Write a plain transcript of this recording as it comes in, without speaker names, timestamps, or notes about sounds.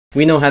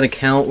We know how to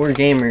count. We're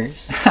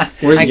gamers.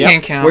 I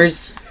can't count.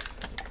 Where's?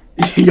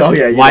 Oh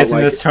yeah. Why isn't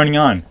this turning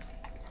on?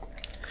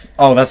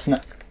 Oh, that's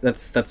not.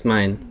 That's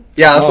mine.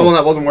 Yeah, that's the one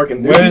that wasn't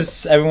working. Dude.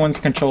 Where's everyone's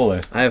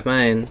controller? I have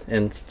mine,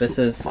 and this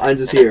is. Mine's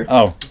just here.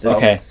 Oh, this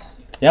okay. is-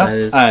 Yeah. that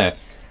is- Alright.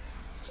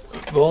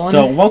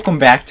 So welcome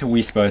back to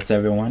Wii Sports,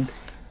 everyone.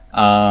 We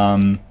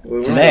weren't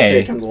gonna Today. pay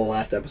attention to the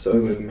last episode.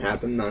 It didn't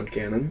happen.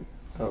 Non-canon.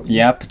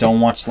 Yep.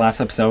 Don't watch the last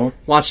episode.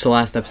 Watch the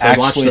last episode.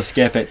 Watch Actually, the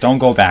skip it. Don't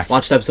go back.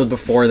 Watch the episode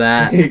before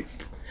that.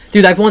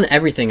 Dude, I've won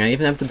everything. I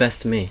even have the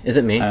best of me. Is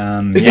it me?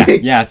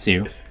 Yeah, it's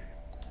you.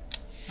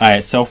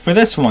 Alright, so for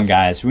this one,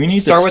 guys, we need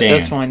Start to with stand.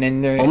 this one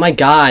and Oh my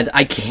god,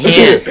 I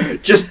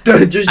can't. just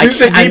use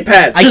the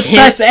D-pad. I Just can't.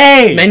 press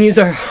A! Menus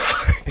are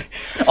hard.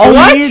 All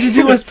What? we need to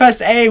do is press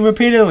A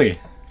repeatedly.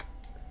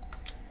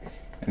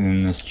 And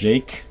then this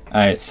Jake.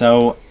 Alright,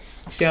 so,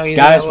 See how easy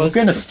guys, that we're was?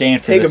 gonna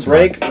stand for Take a this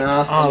break. one.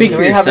 Nah. Speak do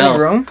for we have any yourself.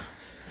 room?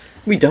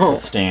 We don't.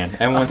 Stand.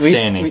 Everyone's We-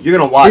 standing. You're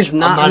gonna watch. There's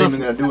not I'm not enough- even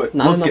gonna do it.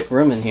 Not Look enough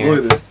room in Look here.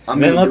 at this. I'm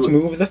Then gonna let's do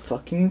it. move the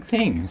fucking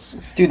things.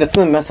 Dude, that's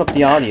gonna mess up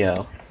the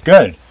audio.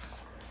 Good.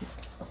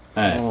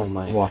 Alright, Oh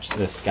my. watch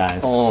this,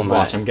 guys. Oh my.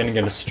 Watch, I'm gonna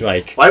get a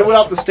strike. Why do we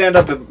have to stand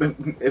up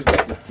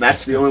if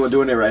Matt's the only one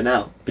doing it right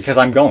now? Because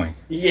I'm going.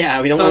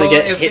 Yeah, we don't So want to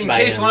get if hit in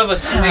by case him. one of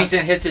us swings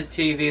and hits a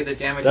TV, the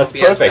damage That's won't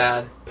be perfect.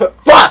 as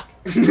Fuck!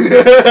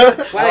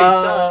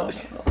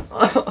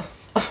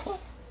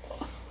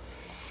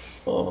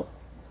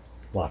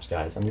 Watch,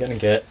 guys. I'm gonna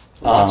get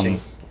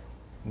Watching.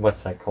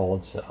 what's that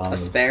called? A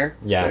spare?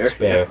 Yeah, Spare?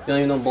 spare. You don't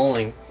even know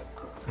bowling.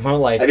 More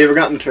like Have you ever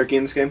gotten a turkey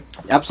in this game?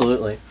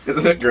 Absolutely.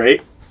 Isn't it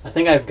great? I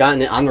think I've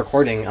gotten it on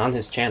recording on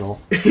his channel.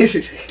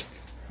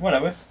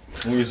 whatever.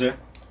 Loser.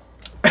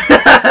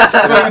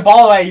 Throw the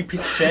ball away, you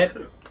piece of shit.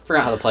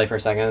 Forgot how to play for a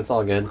second. It's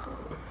all good.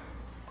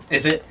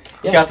 Is it?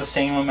 Yeah. You got the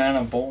same amount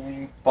of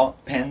bowling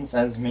pins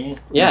as me?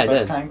 Yeah, I the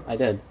first did. time? I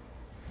did.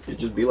 It'd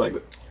just be like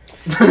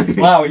it.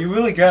 Wow, you're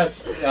really good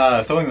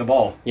throwing the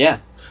ball. Yeah.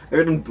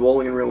 Ever done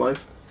bowling in real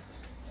life?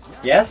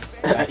 Yes?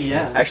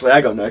 Yeah. Actually,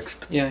 I go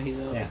next. Yeah, he's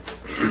up. Yeah.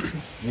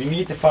 We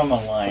need to form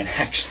a line,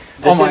 actually.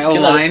 This my is own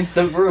gonna- line.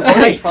 The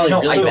recording's probably No,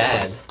 I really go bad.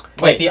 first.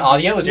 Wait, the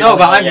audio is No, really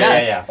but I'm yeah,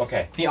 next. yeah,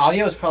 okay. The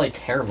audio is probably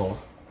terrible.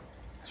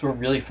 Because we're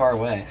really far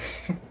away.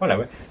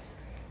 Whatever.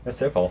 That's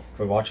their fault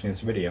for watching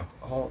this video.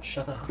 Oh,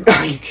 shut up.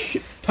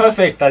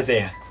 Perfect,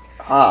 Isaiah.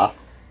 Ah.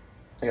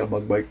 I got a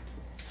bug bite.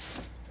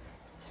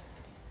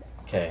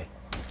 Okay.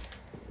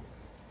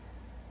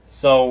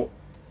 So,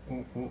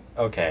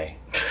 okay.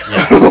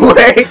 Yeah.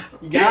 Wait!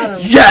 You got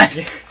him.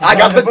 Yes! I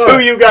got the Book. two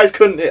you guys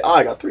couldn't hit. Oh,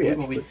 I got three.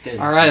 Well, we did.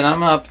 All right,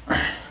 I'm up.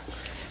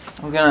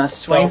 I'm gonna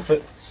swing So,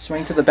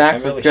 swing to the back I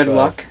for really good should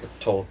luck. have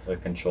told the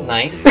controls.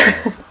 Nice. to you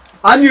guys.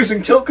 I'm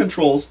using tilt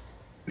controls.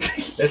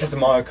 This is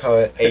Mario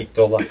Kart 8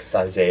 Deluxe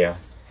Isaiah.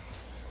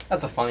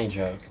 That's a funny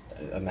joke,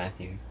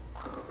 Matthew.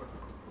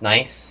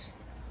 Nice.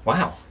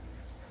 Wow.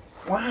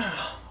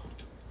 Wow.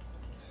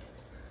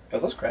 Are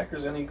those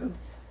crackers any good?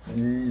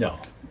 No.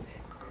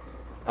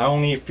 I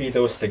only feed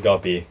those to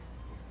Guppy.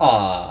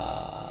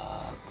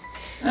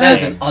 That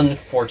is an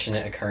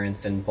unfortunate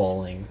occurrence in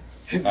bowling.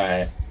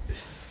 Alright.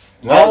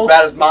 Not as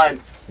bad as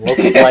mine.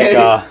 Looks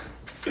like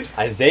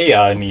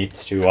Isaiah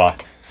needs to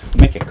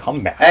make a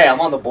comeback. Hey,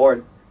 I'm on the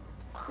board.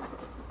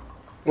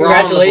 We're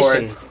on the board.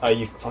 Congratulations. Are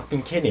you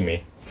fucking kidding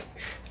me?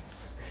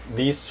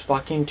 These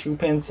fucking two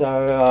pins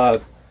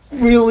are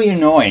really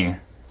annoying.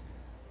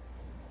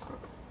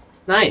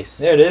 Nice.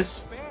 There it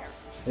is.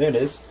 There it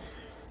is.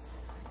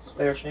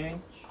 Spare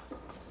change.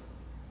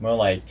 More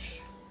like,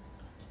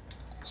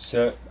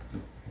 so,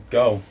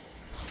 go.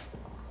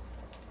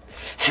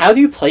 How do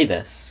you play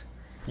this?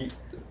 You-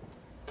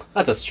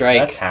 That's a strike.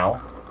 That's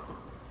how.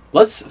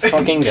 Let's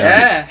fucking go.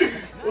 Yeah.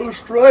 Oh,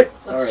 strike.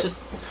 Let's Alright.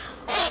 just.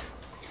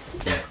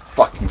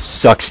 Fucking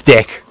sucks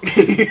dick.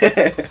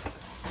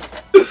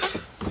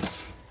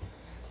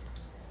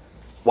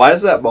 Why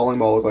does that bowling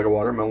ball look like a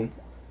watermelon?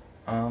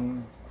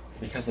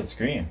 Because it's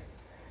green.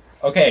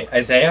 Okay,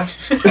 Isaiah.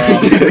 This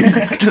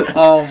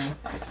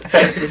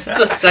is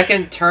the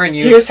second turn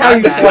you. Here's how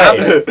you had that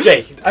happen. play.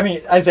 Jake, I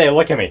mean, Isaiah,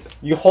 look at me.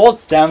 You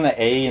hold down the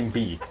A and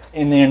B,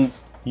 and then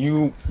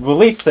you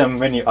release them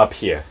when you're up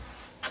here.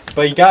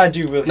 But you gotta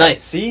do really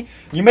Nice. See?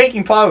 You're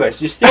making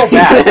progress. You're still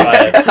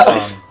bad,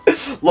 but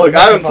Look,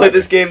 I haven't played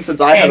this game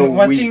since I had a and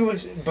once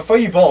Wii. before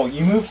you bowl,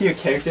 you move your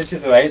character to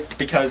the right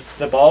because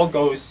the ball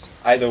goes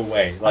either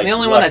way. I'm Like the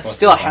only one that left most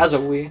still of the time. has a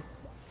Wii.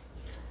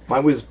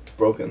 My Wii's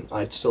broken.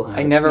 I still have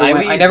I it. never My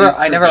went, Wii I is never used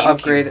I for never GameCube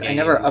upgraded I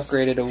never games.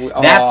 upgraded a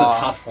Wii. That's a Aw.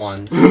 tough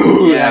one. Yeah,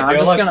 Yeah, I'm good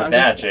just luck gonna with I'm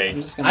that, just, Jake.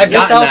 I'm just gonna I've do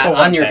Just gotten out that for on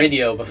one your thing.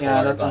 video before.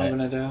 Yeah, that's what but I'm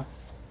gonna do.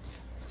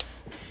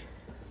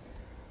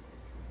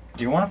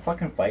 Do you want to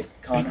fucking fight,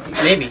 Connor?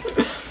 Maybe.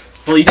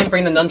 Well, you didn't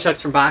bring the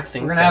nunchucks for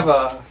boxing. We're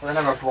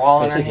gonna have a brawl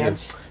in This our is you.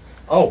 hands.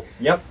 Oh,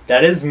 yep,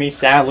 that is me,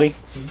 sadly.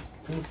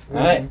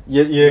 Alright,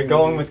 you're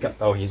going with...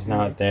 Oh, he's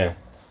not there.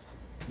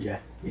 Yeah,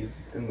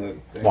 he's in the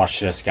thing. Watch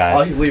this, Oh,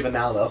 guys. he's leaving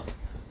now, though.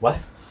 What?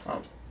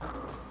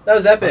 That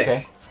was epic.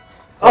 Okay.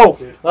 Oh,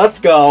 let's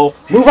go.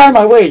 Move out of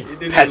my way, It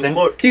didn't peasant.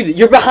 even look. Dude,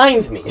 you're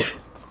behind me.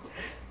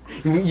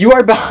 You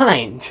are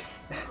behind.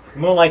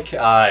 More like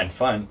in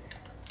front.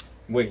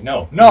 Wait,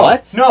 no. No!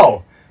 What?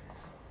 No!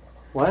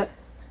 What?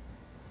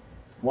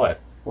 What?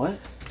 What?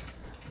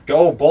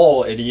 Go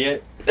bowl,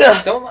 idiot.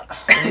 Don't.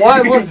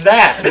 What was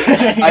that?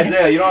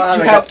 Isaiah, you don't have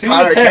You like have a two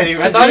Connor can't attempts.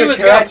 even. I thought he was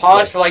gonna correctly.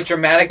 pause for like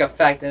dramatic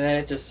effect, and then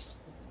it just.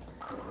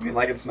 You mean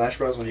like in Smash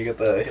Bros when you get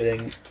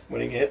the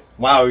winning hit?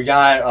 Wow, we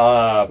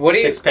got What do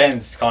you- 6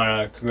 pens,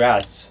 Connor.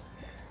 Congrats.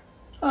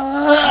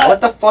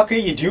 What the fuck are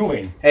you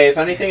doing? Hey, if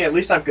anything, at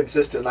least I'm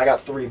consistent. I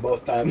got 3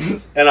 both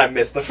times, and I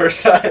missed the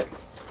first time.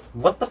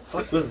 What the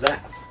fuck was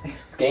that?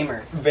 It's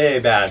gamer. Very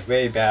bad,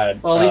 very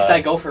bad. Well, at least I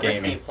go for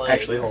gaming. risky plays.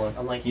 Actually, hold on.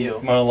 Unlike you.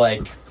 More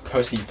like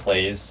pussy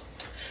plays.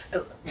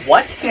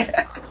 What?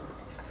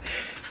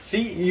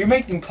 See, you're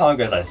making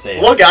progress, I say.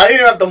 Look, I didn't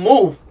even have to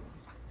move.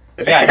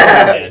 Yeah, I know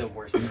Probably you the did.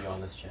 worst video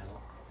on this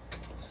channel.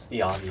 It's just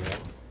the audio.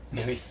 It's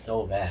gonna be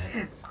so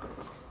bad.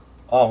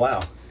 Oh,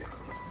 wow.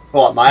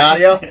 What, my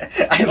audio?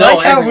 I No,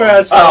 like how we're everyone.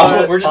 as far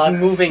as We're just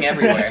possible. moving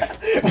everywhere.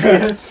 We're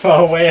as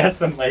far away as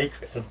the mic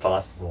as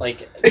possible.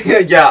 Like,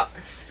 Yeah.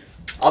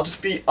 I'll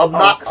just be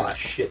crap. Oh,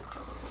 shit.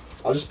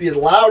 I'll just be as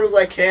loud as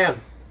I can.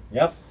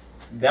 Yep.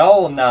 That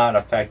will not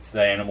affect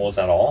the animals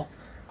at all.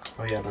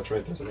 Oh yeah, that's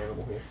right. There's an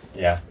animal here.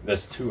 Yeah,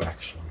 there's 2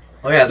 actually.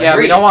 Oh yeah, Yeah,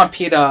 we don't want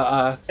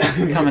PETA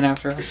coming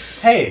after us.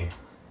 Hey,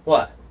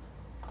 what?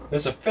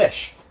 there's a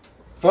fish.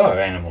 Fur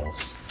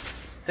animals.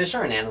 Fish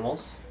aren't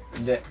animals.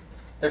 They-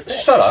 They're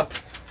fish. Shut up.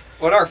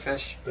 What are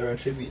fish? They're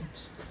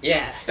amphibians.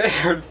 Yeah.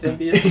 They're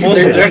amphibians.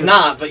 they're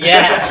not, but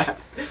yeah.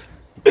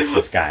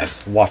 This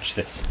guys, watch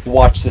this.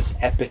 Watch this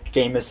epic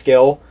gamer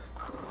skill.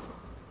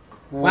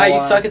 Wow, you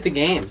suck at the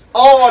game.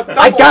 Oh, a double,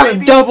 I got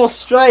baby. a double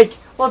strike.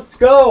 Let's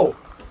go.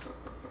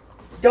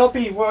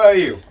 Guppy, where are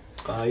you?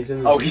 He's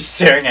in. Oh, he's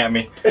staring at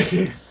me.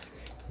 He's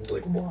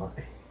like, why?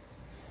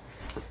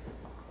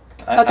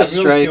 That's I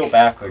a really strike. feel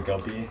bad for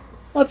Guppy.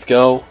 Let's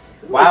go.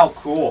 Wow,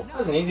 cool. That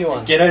was an easy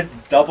one. Get a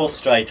double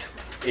strike,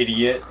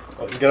 idiot.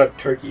 Get a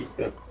turkey.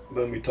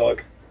 Then we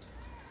talk.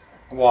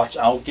 Watch,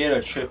 I'll get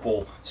a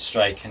triple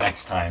strike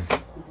next time.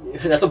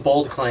 That's a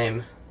bold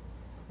claim.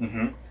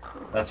 Mm-hmm.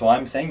 That's why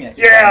I'm saying it.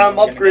 Yeah, I'm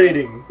gonna get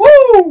it. upgrading.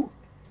 Woo!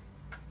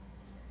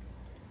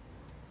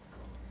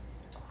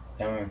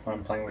 Then when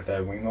I'm playing with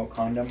a remote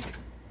condom.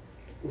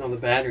 No, the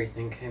battery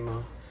thing came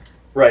off.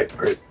 Right,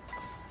 great.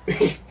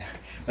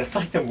 That's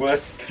like the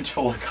worst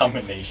controller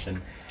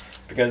combination.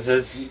 Because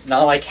there's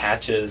not like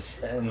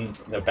hatches in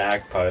the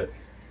back part.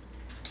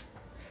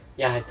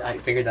 Yeah, I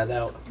figured that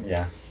out.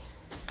 Yeah.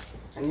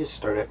 I need to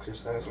start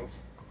exercising.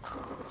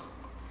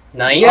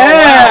 Nice.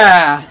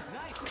 Yeah.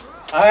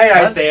 Alright,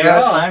 Let's Isaiah,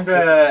 go. time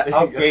to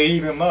upgrade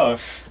even more.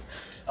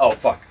 Oh,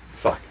 fuck.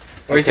 Fuck.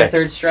 Where's Okay. your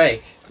third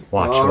strike?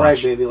 Watch, All right,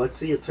 watch. baby. Let's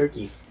see a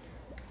turkey.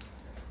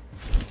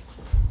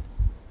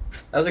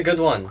 That was a good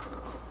one.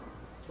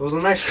 It was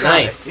a nice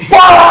try. Nice.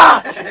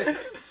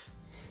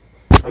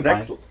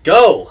 Next.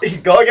 Go.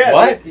 Go again.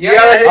 What? You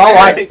gotta hit Oh,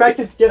 I it.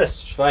 expected to get a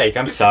strike.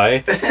 I'm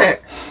sorry.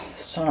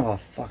 Son of a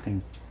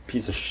fucking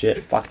piece of shit.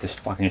 Fuck this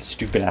fucking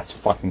stupid ass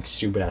fucking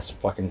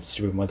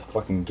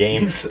motherfucking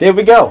game. There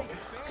we go.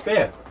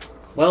 Spare.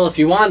 Well, if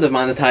you wanted to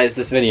monetize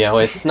this video,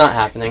 it's not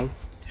happening.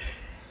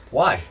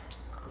 Why?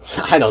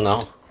 I don't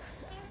know.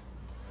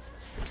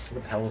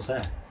 What the hell was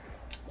that?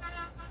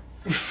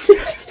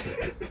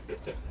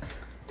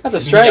 That's a The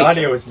strike.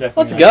 audio is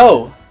definitely Let's not-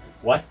 go.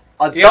 What?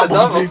 A You got a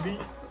double, double.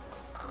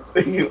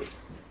 baby.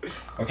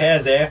 Okay,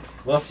 Isaiah.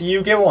 Let's see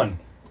you get one.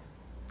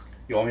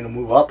 You want me to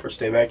move up or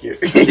stay back here?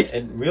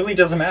 It really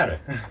doesn't matter.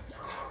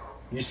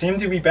 You seem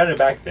to be better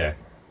back there.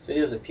 This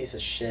video's a piece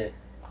of shit.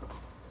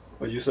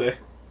 What'd you say?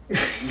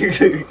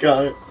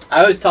 Got it.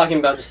 I was talking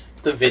about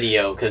just the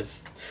video,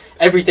 because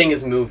everything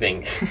is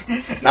moving.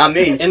 Not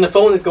me. And the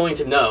phone is going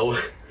to know.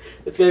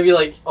 It's going to be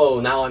like, oh,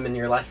 now I'm in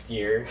your left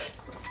ear.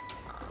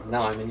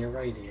 Now I'm in your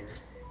right ear.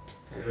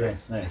 Nice,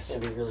 It's nice.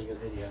 going to be a really good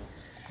video.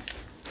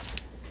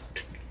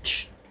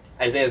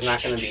 Isaiah's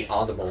not going to be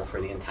audible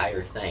for the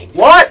entire thing.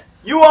 What?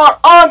 You are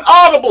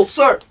unaudible,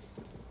 sir.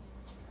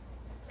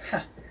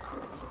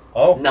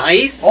 Oh.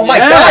 Nice! Oh my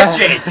Yeah. god,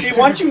 Jake! See,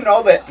 once you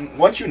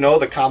know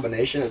the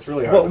combination, it's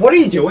really hard. What are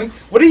you doing?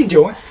 What are you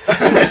doing?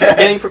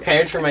 Getting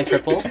prepared for my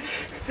triple.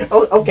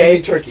 Oh,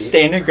 okay, turkey.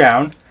 Stand your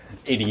ground,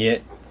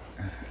 idiot.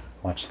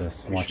 Watch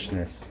this, watch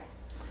this.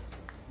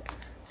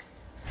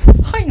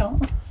 Hiya!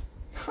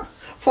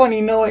 Funny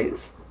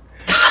noise.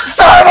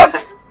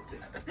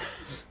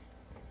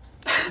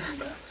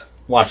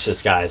 Watch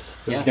this, guys.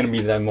 This is Yeah. gonna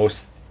be the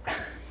most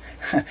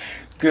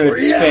good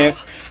spam.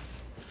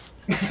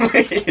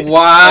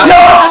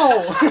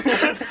 Wow.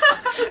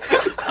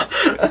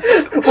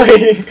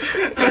 Wait.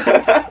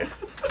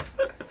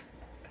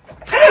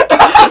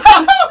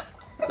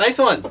 Nice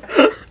one!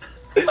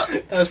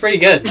 That was pretty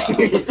good.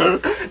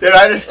 Did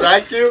I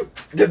distract you?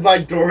 Did my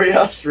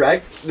Doria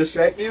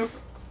distract you?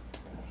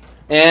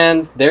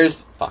 And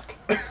there's... Fuck.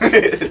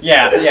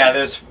 Yeah.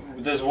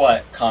 There's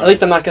what? At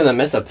least I'm not gonna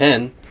miss a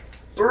pin.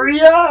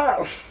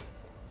 Doria!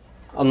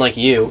 Unlike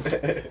you.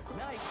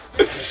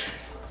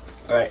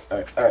 Alright.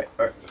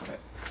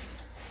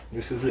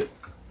 This is it.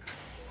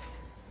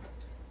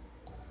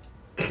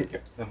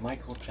 The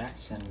Michael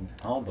Jackson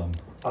album.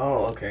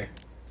 Oh, okay.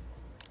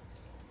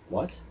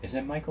 What? Is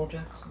it Michael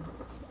Jackson?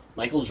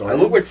 Michael I Jordan?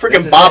 look like This freaking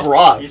is Bob it.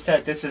 Ross. He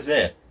said this is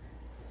it.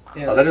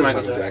 Yeah, Oh, that that's is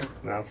Michael Jackson.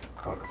 No.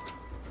 Oh.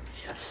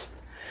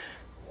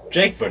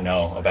 Jake would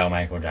know about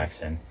Michael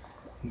Jackson.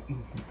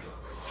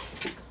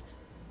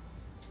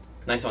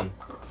 Nice one.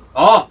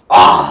 Oh!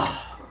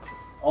 Ah!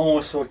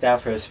 Almost worked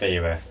out for his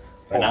favor,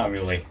 but not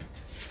really.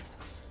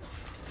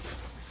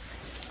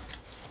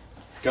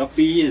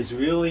 Guppy is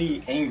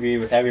really angry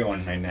with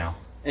everyone right now.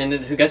 And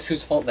who guess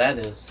whose fault that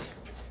is?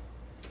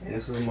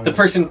 This is my... The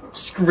person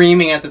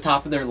screaming at the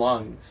top of their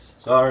lungs.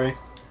 Sorry.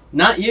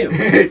 Not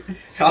you.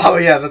 Oh,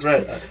 yeah, that's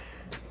right.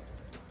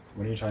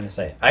 What are you trying to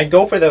say? I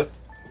go for the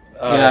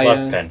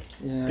left pen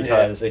Yeah.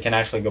 because it can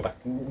actually go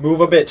back.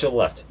 Move a bit to the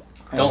left.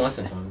 Don't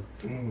listen to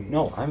him.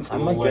 No, I'm The a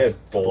left, good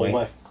the boy.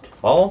 left.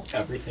 Oh,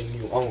 Everything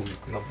you own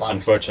in the box. to the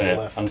unfortunate.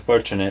 left.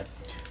 Unfortunate.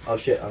 Oh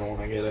shit! I don't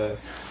want to get a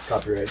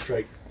copyright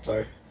strike.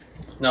 Sorry.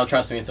 No,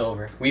 trust me, it's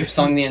over. We've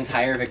sung the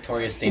entire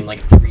Victoria's theme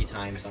like 3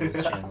 times on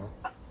this channel.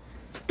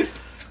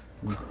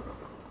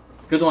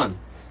 Good one.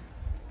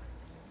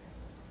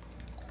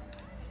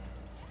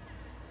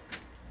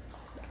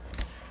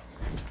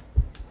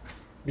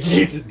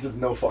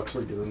 No fucks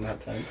were given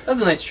that time. That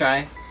was a nice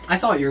try. I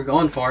saw what you were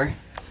going for.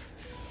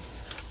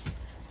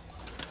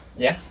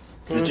 Yeah.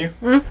 Did you?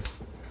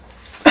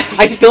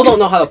 I still don't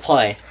know how to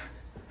play.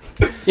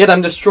 Yet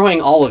I'm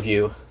destroying all of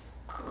you.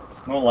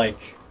 More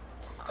like,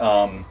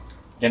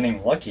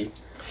 getting lucky.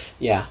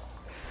 Yeah.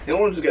 The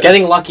only one who's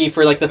Getting lucky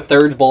for like the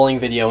 3rd bowling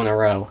video in a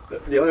row.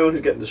 the only one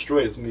who's getting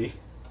destroyed is me.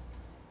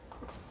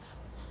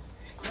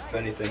 If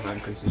anything, I'm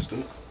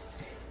consistent.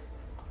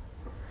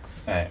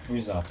 Alright,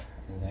 who's up?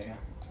 Is that you?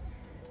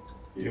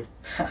 You.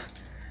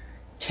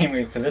 Can't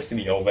wait for this to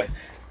be over.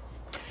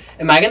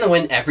 Am I gonna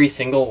win every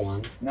single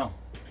one? No.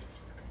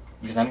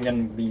 Because I'm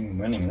gonna be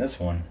winning this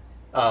one.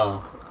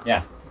 Oh.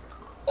 Yeah.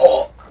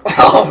 Oh!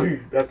 Oh!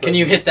 That's Can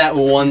you hit that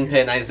one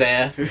pin,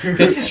 Isaiah?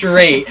 Just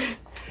straight.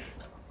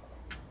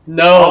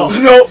 No.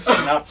 No!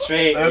 Not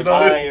straight. That's goodbye,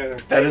 not it. or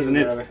That isn't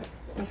it. whatever.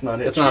 That's not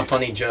it. That's not a Chief.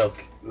 funny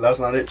joke. That's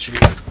not it, Chief.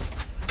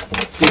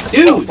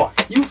 Dude!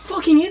 fuck. You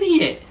fucking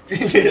idiot! You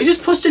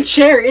just pushed a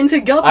chair into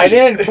Guppy! I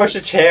didn't push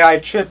a chair, I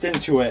tripped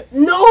into it.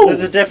 No!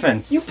 There's a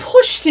difference. You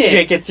pushed it!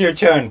 Jake, it's your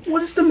turn.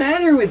 What is the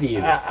matter with you?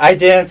 I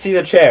didn't see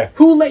the chair.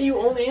 Who let you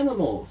own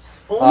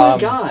animals? Oh my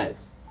god.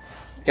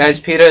 Guys,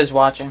 PETA is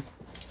watching.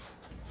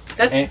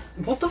 That's... Eh.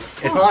 What the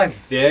fuck? It's not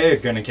like they're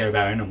gonna care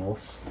about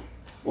animals.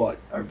 What?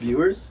 Our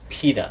viewers?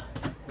 PETA.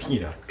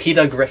 PETA.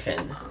 PETA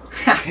Griffin.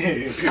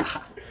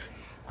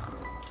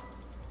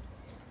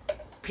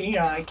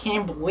 PETA, I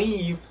can't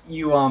believe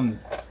you,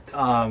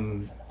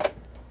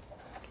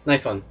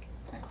 Nice one.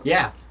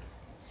 yeah.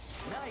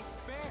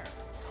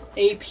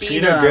 Hey PETA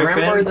PETA, Griffin?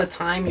 remember the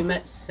time you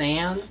met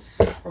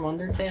Sans from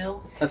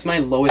Undertale? That's my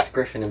lowest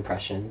Griffin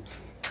impression.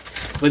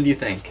 What do you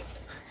think?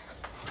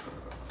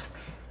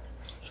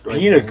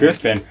 PETA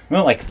Griffin.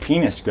 Not like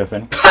penis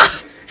Griffin.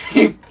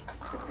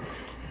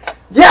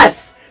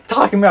 Yes!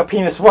 Talking about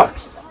penis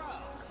works.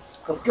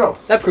 Let's go.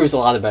 That proves a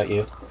lot about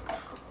you.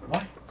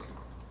 What?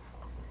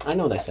 I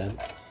know what I said.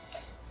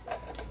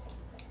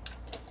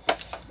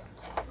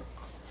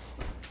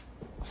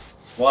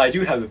 Well, I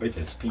do have the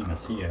biggest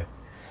penis here.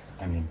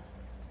 I mean,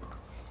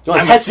 You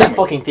want I'm to test that assuming.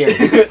 fucking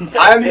theory?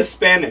 I'm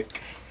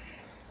Hispanic.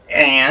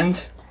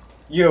 and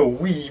you're a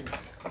weeb.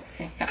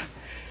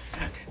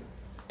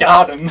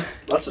 Got him.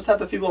 Let's just have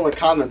the people in the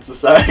comments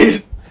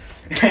decide.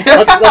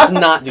 let's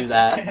not do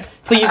that.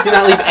 Please do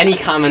not leave any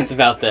comments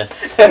about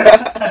this.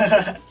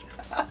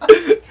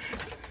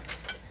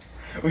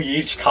 We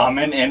each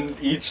comment and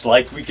each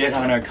like we get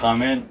on our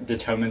comment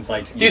determines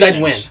like. Dude,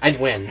 I'd win. I'd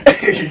win.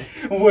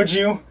 Would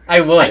you? I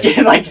I would.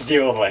 get like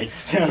 0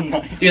 likes. I'm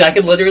like, Dude, I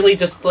could literally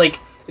just, like,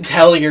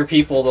 tell your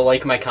people to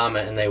like my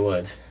comment and they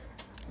would.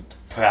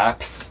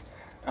 perhaps.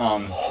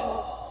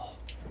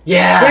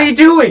 Yeah! What are you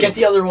doing? Get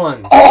the other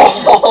one.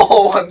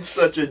 Oh, I'm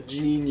such a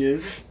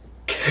genius.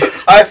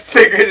 I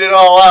figured it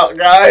all out,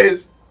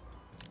 guys.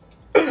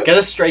 Get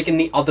a strike in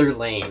the other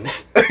lane.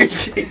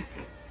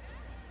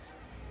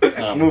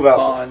 Move out.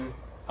 Fun.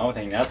 I don't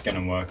think that's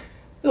gonna work.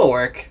 It'll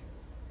work.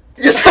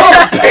 You son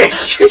of a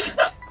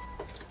bitch!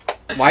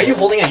 Why are you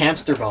holding a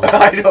hamster ball?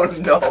 I don't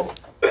know.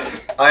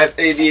 I have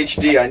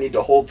ADHD. I need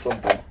to hold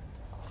something.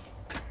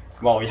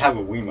 Well, we have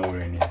a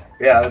Wiimote in here.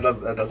 Yeah,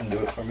 that doesn't do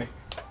it for me.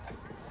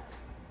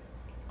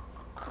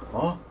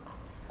 Oh,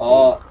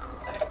 Oh,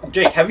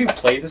 Jake, have you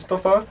played this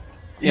before?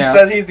 He Yeah.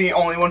 says he's the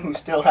only one who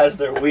still has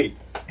their Wii.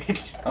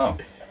 Oh.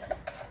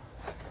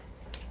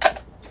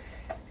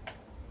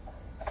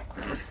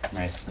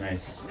 Nice,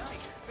 nice. This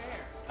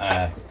is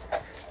our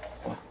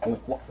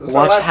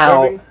Watch last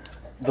how serving.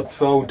 the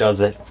pro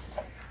does it.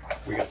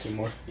 We got 2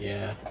 more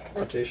yeah.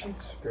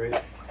 rotations. Great.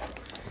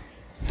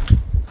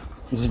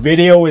 This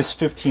video is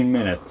 15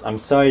 minutes. I'm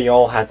sorry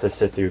y'all had to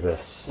sit through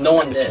this. No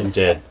one If did. you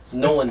did.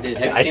 No one did.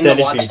 Have you I seen said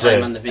the if you watch time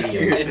did. on the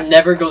videos? It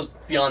never goes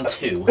beyond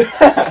 2.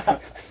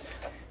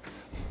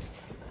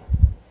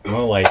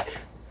 More like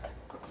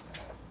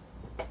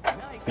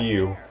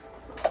few.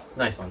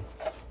 Nice one.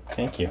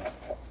 Thank you.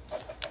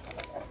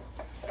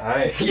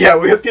 Alright. Yeah,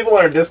 we have people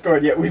on our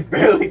Discord, yet we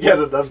barely get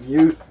enough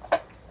views.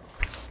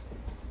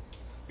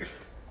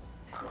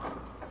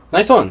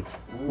 Nice one.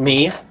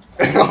 Me.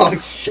 Oh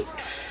shit.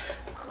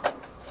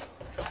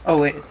 Oh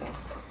wait, it's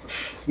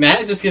Matt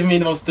is just giving me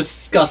the most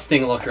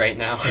disgusting look right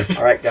now.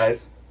 Alright,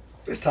 guys.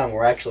 This time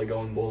we're actually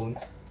going bowling.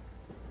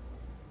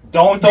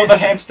 Don't throw the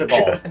hamster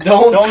ball.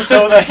 Don't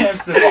throw the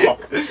hamster ball.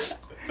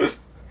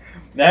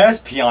 There's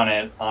pee on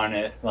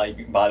it,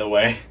 like, by the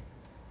way.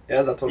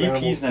 Yeah, that's what He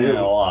animals pees in do. it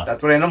a lot.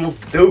 That's what animals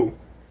do.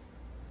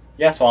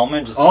 Yes, well, I'm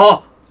gonna just...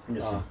 Oh! I'm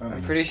just Oh.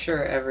 I'm pretty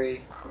sure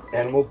every.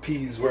 Animal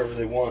pees wherever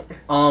they want.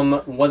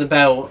 What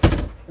about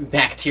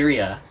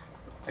bacteria?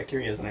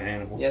 Bacteria isn't an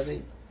animal. Yeah,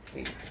 they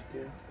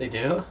do. They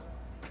do?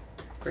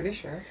 Pretty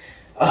sure.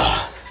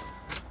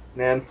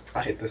 Man,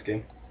 I hate this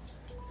game.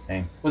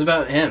 Same. What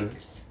about him?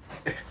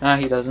 Nah,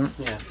 he doesn't.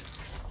 Yeah.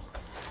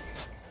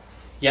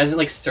 He has it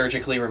like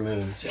surgically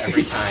removed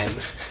every time.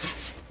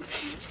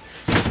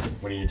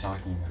 What are you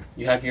talking about?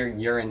 You have your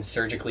urine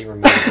surgically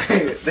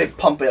removed. They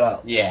pump it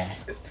out. Yeah.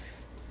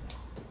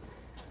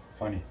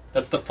 Funny.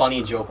 That's the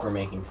funny joke we're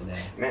making today.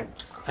 Man.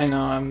 I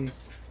know. I'm.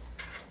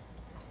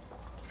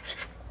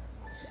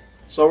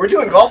 So we're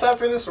doing golf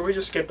after this, or are we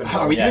just skipping?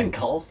 Are we Yeah. doing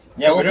golf?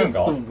 Yeah, golf we're doing is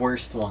golf. the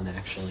worst one,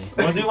 actually.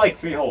 We'll do like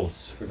 3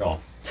 holes for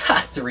golf.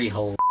 3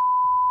 holes.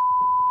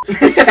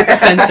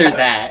 Censor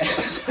that.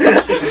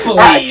 Please.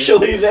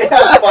 Actually, they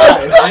have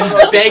 5.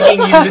 I'm begging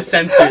you to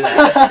censor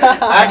that.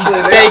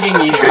 Actually,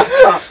 Begging you.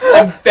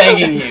 I'm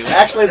begging you.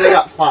 Actually, they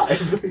got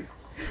 5.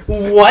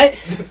 What?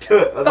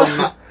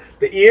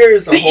 The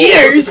ears. The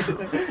ears?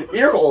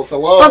 Ear holes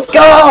alone. Let's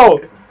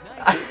go!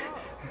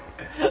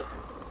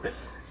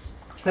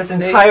 This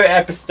entire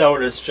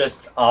episode is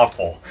just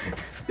awful.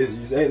 Is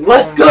you say,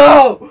 "Let's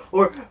go"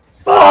 or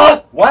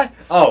 "fuck"? What?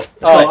 Oh,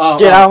 Oh,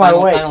 get out of my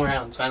final, way. Final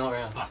round. Final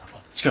round.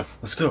 Let's go.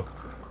 Let's go.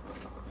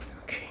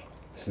 Okay.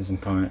 This is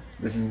important.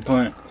 This is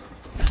important.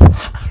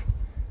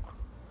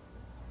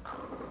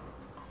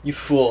 You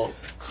fool.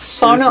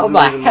 Son This of isn't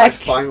a even my heck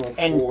final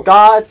and four.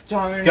 God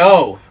darn.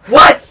 Go.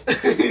 What?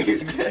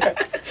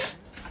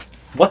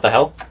 What the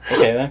hell?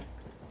 Okay then.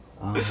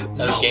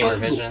 That was gamer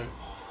vision.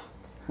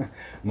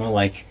 More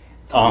like,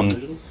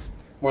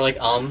 More like,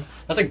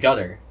 that's a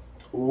gutter.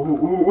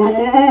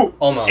 Ooh.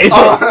 Almost. Is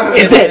it?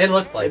 Is it? It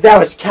looked like That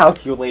was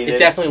calculated. It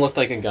definitely looked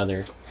like a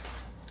gutter.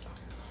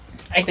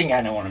 I think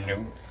I know what I'm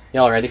doing.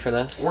 Y'all ready for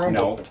this?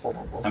 No.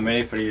 I'm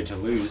ready for you to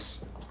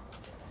lose.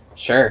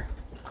 Sure.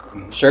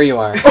 Sure you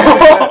are.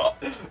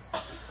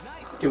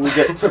 Can we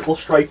get triple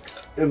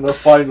strikes in the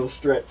final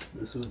stretch?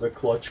 This is the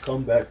clutch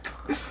comeback.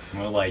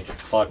 More like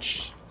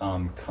clutch,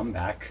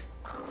 comeback.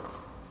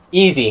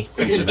 Easy.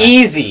 Censor that.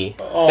 Easy.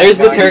 Oh There's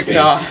the my turkey.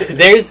 God.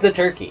 There's the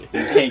turkey.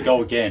 You can't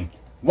go again.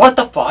 What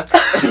the fuck?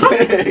 What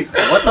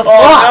the fuck?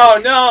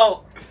 Oh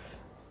no!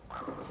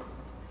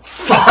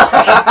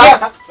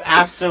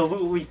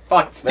 Absolutely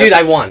fucked. Dude,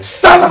 I won.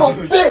 Son of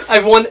a bitch!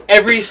 I've won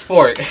every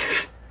sport.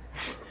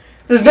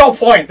 There's no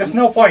point. There's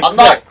no point. I'm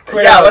not.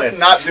 Quit Yeah, out let's this.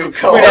 not do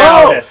co Quit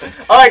out this.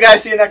 Alright,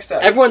 guys, see you next time.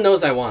 Everyone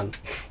knows I won.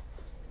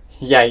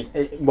 Yeah,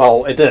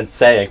 well, it didn't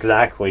say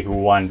exactly who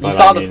won. But You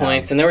saw I the mean,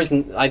 points, and there was.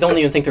 I don't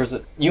even think there was.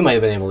 You might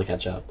have been able to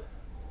catch up,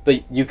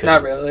 but you could.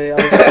 Not really.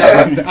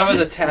 I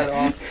was a tad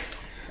off.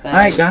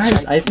 Alright,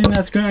 guys, I think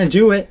that's gonna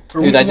do it.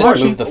 Dude, I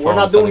just moved the phone. We're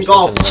not so doing there's no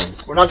golf.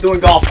 noise. We're not doing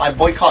golf. I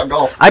boycott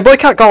golf. I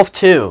boycott golf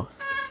too.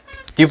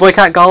 Do you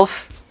boycott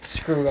golf?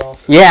 Screw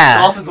golf. Yeah.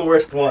 Golf is the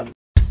worst one.